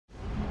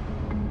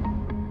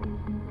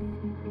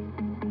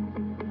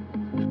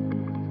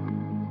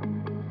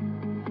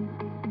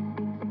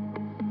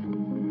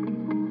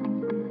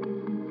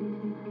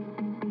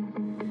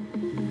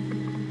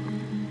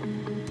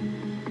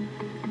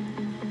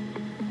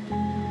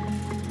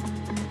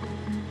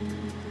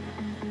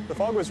The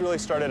Fog was really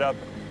started up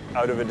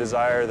out of a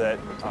desire that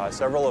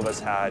several of us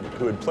had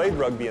who had played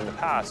rugby in the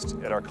past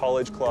at our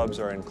college clubs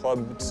or in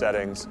club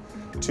settings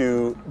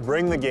to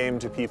bring the game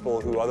to people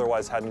who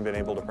otherwise hadn't been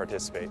able to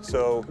participate.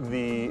 So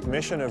the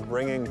mission of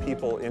bringing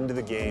people into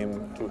the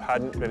game who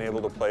hadn't been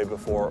able to play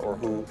before or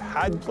who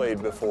had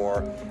played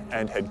before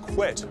and had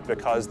quit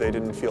because they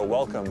didn't feel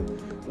welcome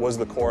was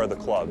the core of the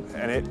club.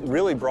 And it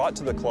really brought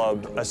to the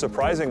club a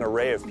surprising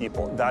array of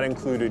people. That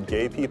included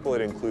gay people,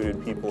 it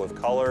included people of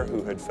color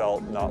who had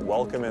felt not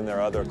welcome in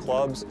their other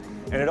clubs,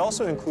 and it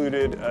also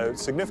included a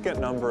significant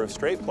number of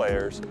straight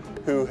players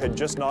who had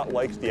just not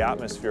liked the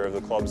atmosphere of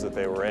the clubs that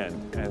they were in.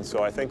 And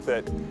so I think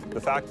that the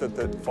fact that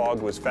the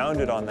Fog was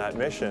founded on that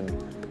mission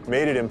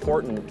made it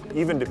important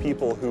even to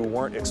people who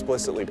weren't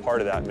explicitly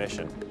part of that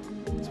mission.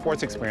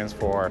 Sports experience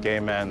for gay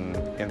men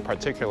in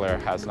particular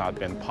has not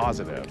been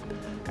positive.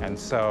 And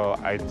so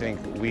I think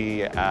we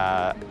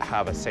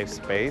have a safe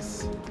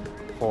space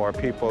for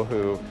people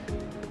who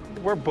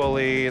were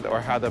bullied or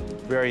had a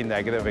very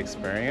negative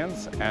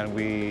experience, and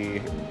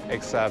we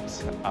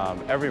accept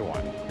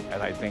everyone.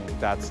 And I think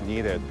that's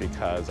needed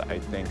because I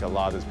think a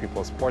lot of these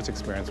people's sports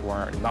experience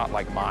were not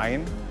like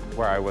mine,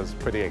 where I was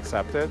pretty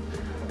accepted,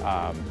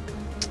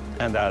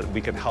 and that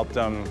we could help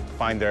them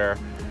find their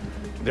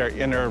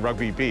inner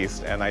rugby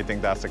beast, and I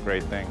think that's a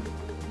great thing.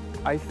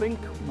 I think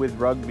with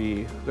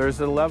rugby,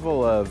 there's a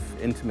level of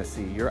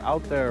intimacy. You're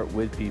out there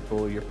with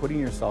people, you're putting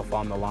yourself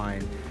on the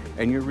line,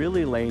 and you're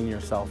really laying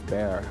yourself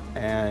bare.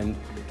 And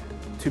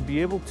to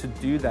be able to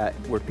do that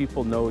where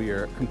people know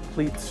your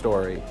complete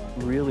story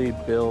really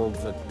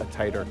builds a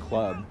tighter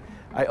club.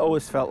 I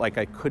always felt like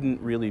I couldn't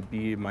really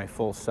be my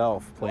full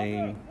self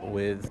playing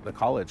with the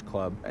college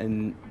club.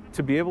 And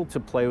to be able to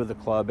play with the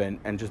club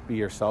and just be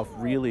yourself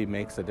really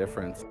makes a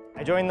difference.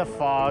 I joined the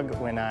Fog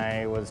when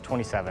I was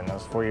 27. That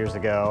was 4 years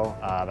ago,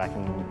 back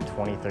in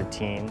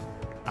 2013.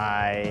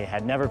 I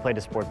had never played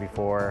a sport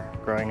before.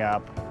 Growing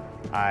up,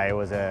 I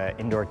was an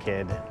indoor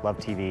kid,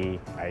 loved TV.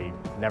 I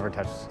never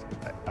touched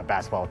a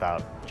basketball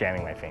without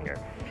jamming my finger.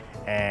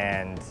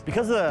 And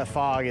because the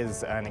Fog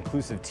is an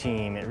inclusive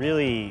team, it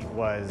really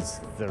was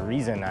the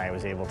reason I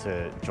was able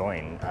to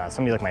join.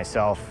 Somebody like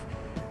myself,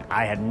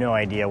 I had no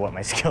idea what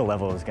my skill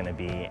level was going to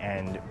be,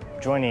 and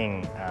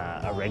joining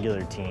a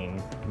regular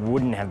team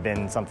wouldn't have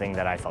been something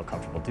that I felt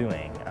comfortable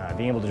doing.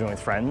 Being able to join with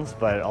friends,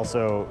 but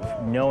also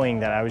knowing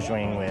that I was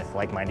joining with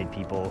like-minded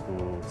people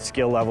whose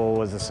skill level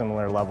was a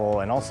similar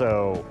level, and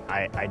also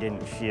I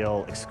didn't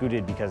feel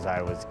excluded because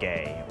I was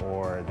gay,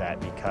 or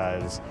that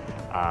because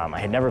I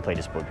had never played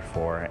a sport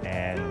before,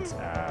 and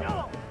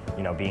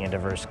you know, being a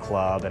diverse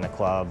club and a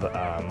club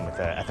with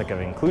an ethic of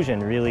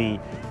inclusion really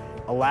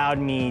allowed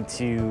me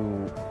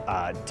to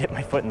dip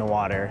my foot in the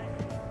water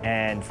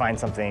and find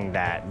something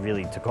that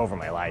really took over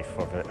my life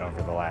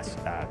over the last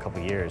couple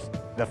years.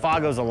 The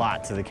Fog owes a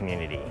lot to the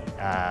community.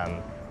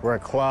 We're a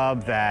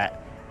club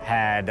that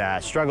had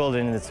struggled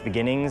in its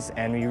beginnings,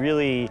 and we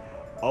really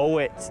owe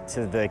it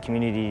to the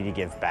community to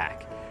give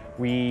back.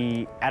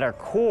 We, at our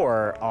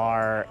core,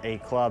 are a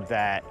club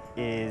that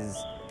is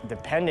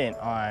dependent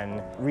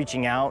on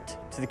reaching out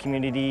to the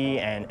community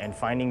and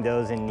finding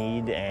those in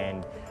need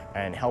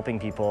and helping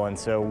people, and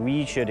so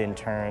we should in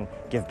turn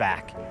give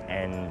back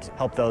and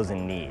help those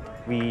in need.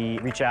 We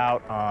reach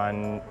out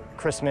on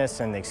Christmas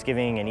and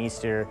Thanksgiving and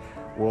Easter.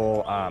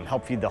 We'll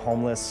help feed the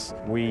homeless.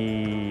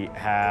 We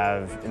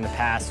have in the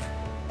past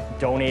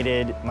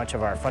donated much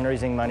of our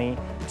fundraising money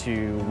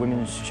to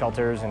women's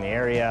shelters in the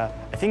area.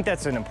 I think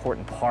that's an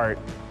important part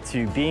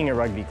to being a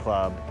rugby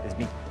club, is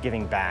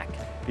giving back,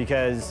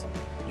 because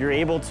you're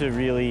able to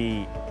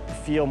really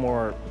feel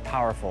more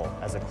powerful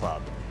as a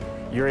club.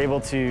 You're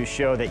able to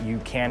show that you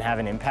can have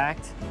an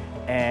impact,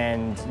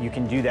 and you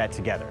can do that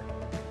together.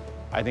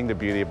 I think the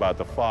beauty about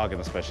the Fog, and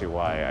especially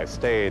why I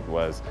stayed,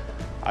 was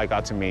I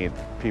got to meet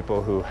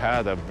people who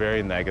had a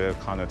very negative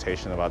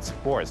connotation about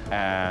sports,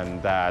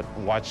 and that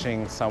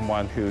watching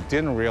someone who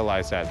didn't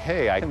realize that,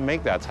 hey, I can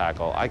make that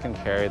tackle, I can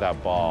carry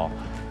that ball,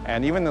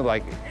 and even though,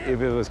 like, if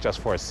it was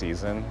just for a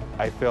season,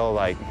 I feel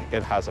like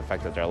it has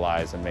affected their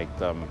lives and make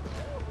them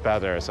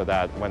better, so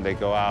that when they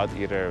go out,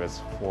 either if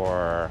it's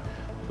for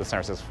the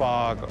San Francisco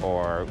Fog,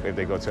 or if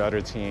they go to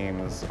other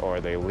teams, or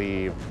they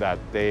leave, that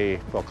they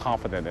feel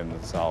confident in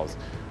themselves,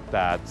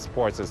 that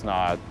sports is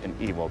not an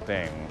evil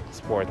thing.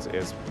 Sports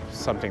is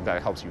something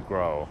that helps you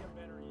grow.